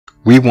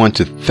We want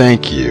to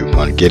thank you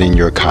on getting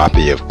your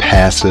copy of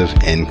Passive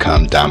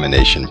Income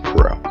Domination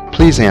Pro.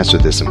 Please answer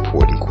this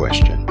important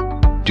question.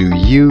 Do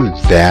you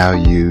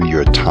value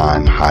your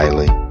time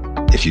highly?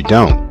 If you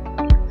don't,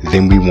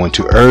 then we want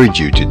to urge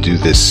you to do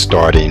this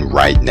starting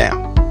right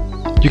now.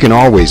 You can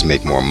always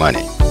make more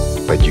money,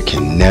 but you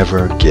can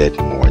never get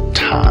more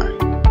time.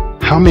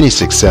 How many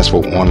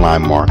successful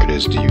online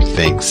marketers do you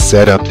think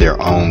set up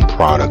their own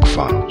product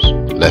funnels?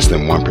 Less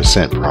than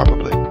 1%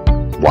 probably.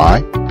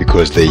 Why?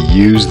 Because they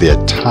use their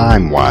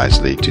time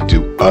wisely to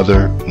do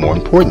other, more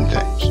important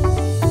things.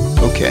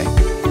 Okay,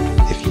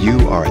 if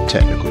you are a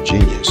technical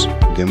genius,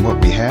 then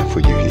what we have for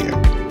you here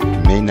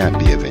may not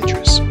be of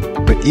interest.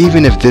 But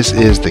even if this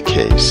is the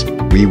case,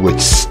 we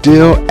would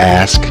still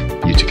ask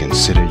you to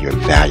consider your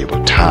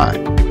valuable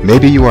time.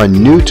 Maybe you are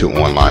new to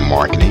online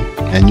marketing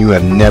and you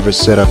have never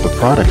set up a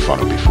product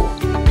funnel before.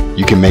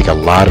 You can make a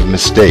lot of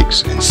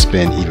mistakes and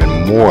spend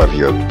even more of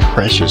your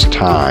precious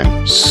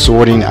time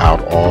sorting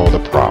out all the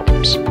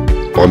problems.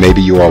 Or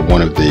maybe you are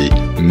one of the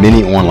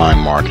many online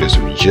marketers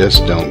who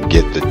just don't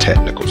get the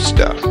technical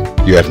stuff.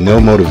 You have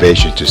no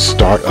motivation to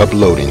start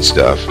uploading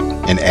stuff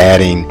and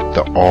adding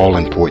the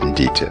all-important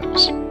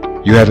details.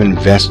 You have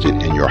invested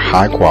in your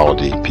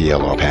high-quality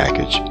PLR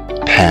package,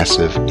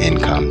 Passive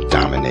Income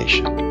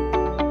Domination.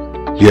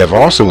 You have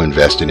also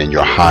invested in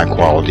your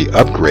high-quality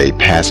upgrade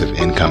Passive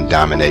Income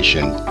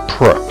Domination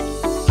Pro.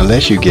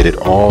 Unless you get it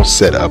all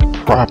set up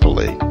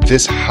properly,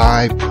 this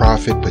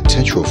high-profit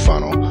potential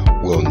funnel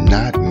will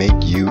not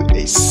make you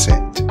a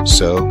cent.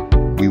 So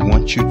we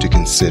want you to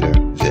consider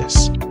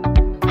this.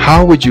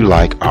 How would you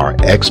like our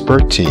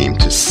expert team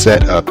to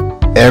set up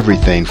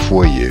everything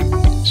for you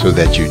so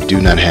that you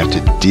do not have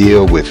to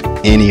deal with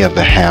any of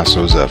the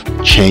hassles of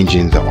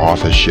changing the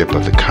authorship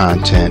of the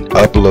content,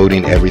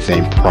 uploading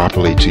everything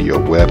properly to your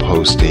web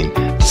hosting,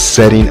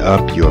 setting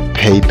up your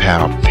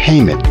PayPal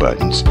payment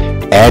buttons,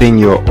 adding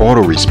your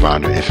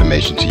autoresponder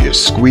information to your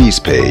squeeze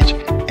page,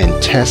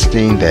 and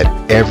testing that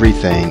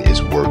everything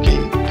is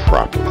working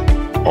properly?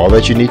 All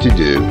that you need to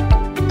do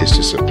is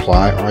to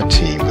supply our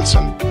team with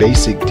some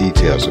basic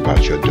details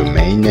about your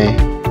domain name,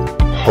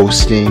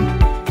 hosting,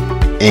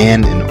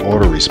 and an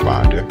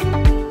autoresponder,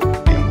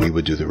 and we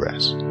will do the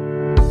rest.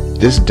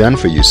 This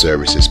done-for-you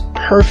service is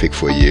perfect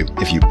for you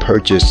if you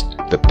purchase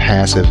the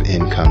Passive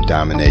Income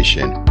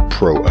Domination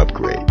Pro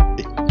upgrade.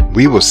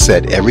 We will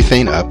set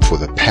everything up for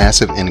the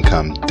Passive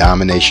Income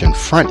Domination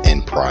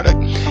front-end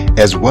product,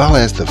 as well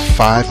as the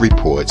 5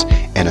 reports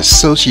and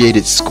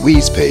associated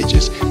squeeze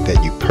pages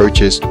that you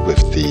purchased with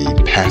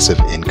the Passive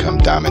Income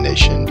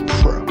Domination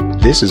Pro.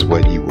 This is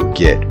what you will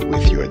get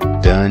with your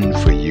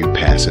done-for-you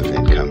Passive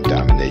Income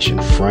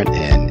Domination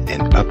front-end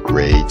and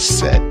upgrade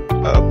set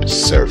up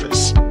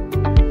service.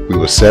 We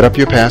will set up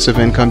your Passive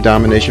Income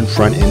Domination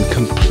front-end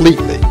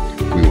completely.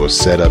 We will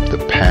set up the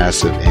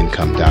Passive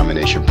Income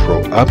Domination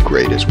Pro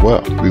upgrade as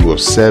well. We will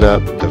set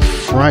up the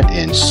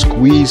front-end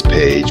squeeze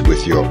page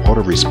with your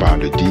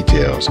autoresponder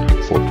details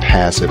for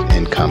Passive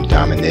Income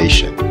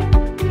Domination.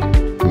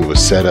 We will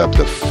set up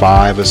the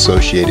 5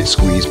 associated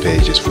squeeze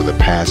pages for the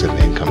Passive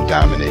Income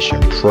Domination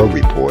Pro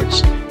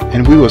reports,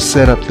 and we will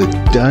set up the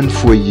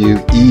done-for-you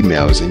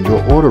emails in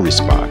your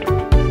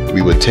autoresponder.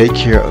 We will take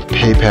care of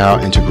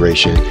PayPal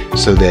integration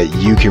so that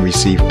you can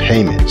receive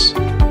payments.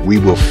 We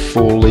will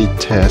fully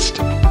test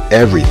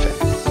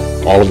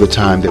everything. All of the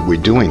time that we're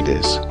doing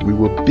this, we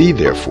will be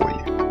there for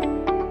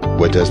you.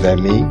 What does that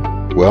mean?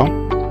 Well,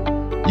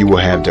 you will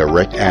have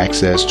direct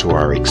access to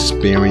our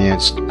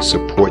experienced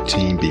support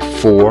team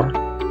before,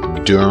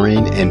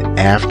 during, and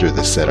after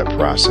the setup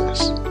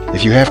process.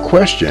 If you have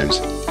questions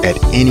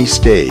at any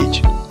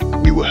stage,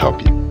 we will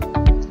help you.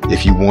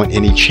 If you want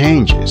any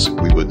changes,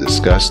 we will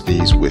discuss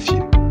these with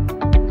you.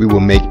 We will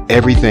make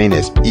everything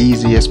as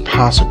easy as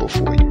possible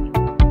for you.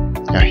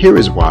 Now here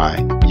is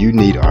why you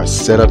need our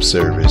setup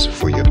service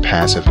for your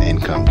Passive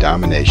Income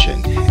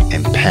Domination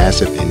and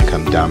Passive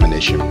Income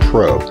Domination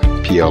Pro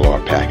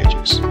PLR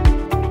packages.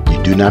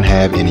 You do not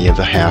have any of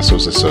the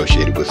hassles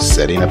associated with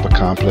setting up a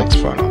complex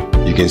funnel.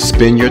 You can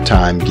spend your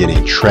time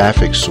getting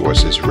traffic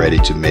sources ready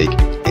to make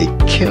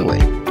a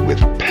killing with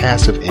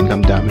Passive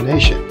Income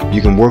Domination.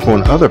 You can work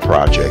on other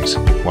projects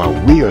while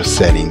we are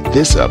setting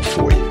this up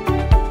for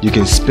you. You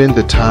can spend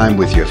the time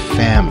with your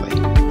family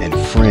and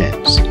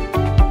friends.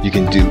 You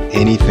can do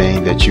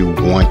anything that you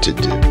want to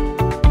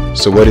do.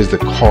 So what is the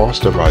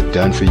cost of our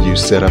done-for-you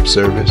setup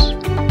service?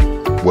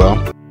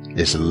 Well,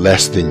 it's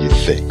less than you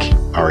think.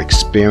 Our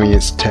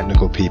experienced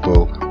technical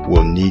people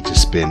will need to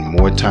spend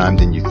more time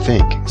than you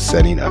think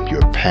setting up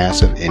your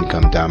Passive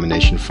Income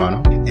Domination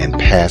funnel and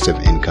Passive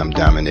Income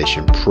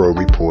Domination Pro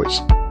reports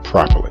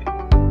properly.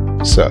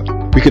 So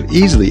we could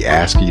easily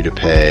ask you to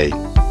pay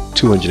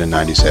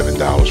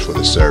 $297 for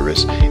the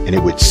service, and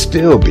it would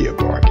still be a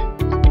bargain.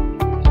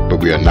 But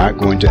we are not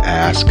going to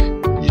ask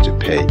you to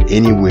pay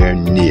anywhere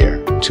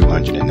near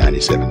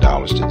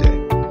 $297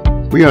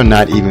 today. We are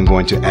not even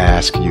going to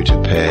ask you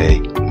to pay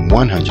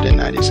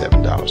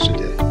 $197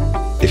 today.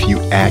 If you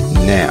act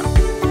now,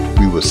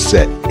 We will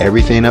set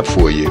everything up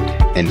for you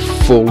and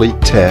fully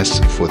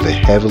test for the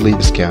heavily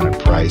discounted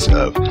price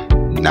of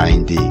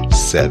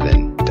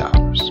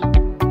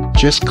 $97.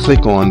 Just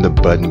click on the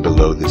button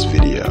below this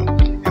video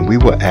and we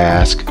will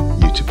ask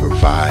you to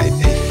provide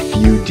a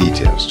few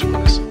details to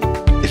us.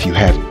 If you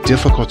have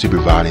difficulty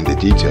providing the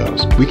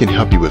details, we can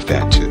help you with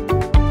that too.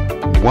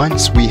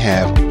 Once we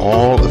have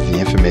all of the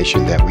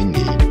information that we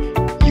need,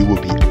 you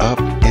will be up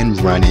and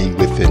running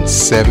within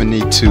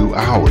 72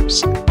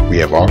 hours. We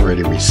have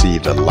already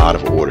received a lot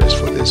of orders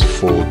for this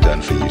full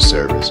done-for-you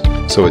service,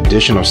 so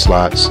additional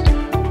slots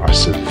are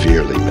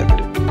severely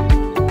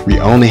limited. We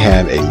only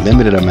have a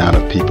limited amount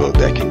of people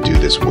that can do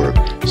this work,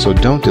 so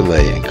don't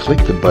delay and click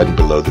the button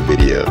below the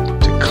video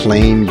to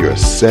claim your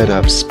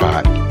setup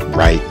spot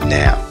right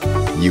now.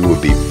 You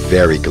will be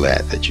very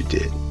glad that you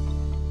did.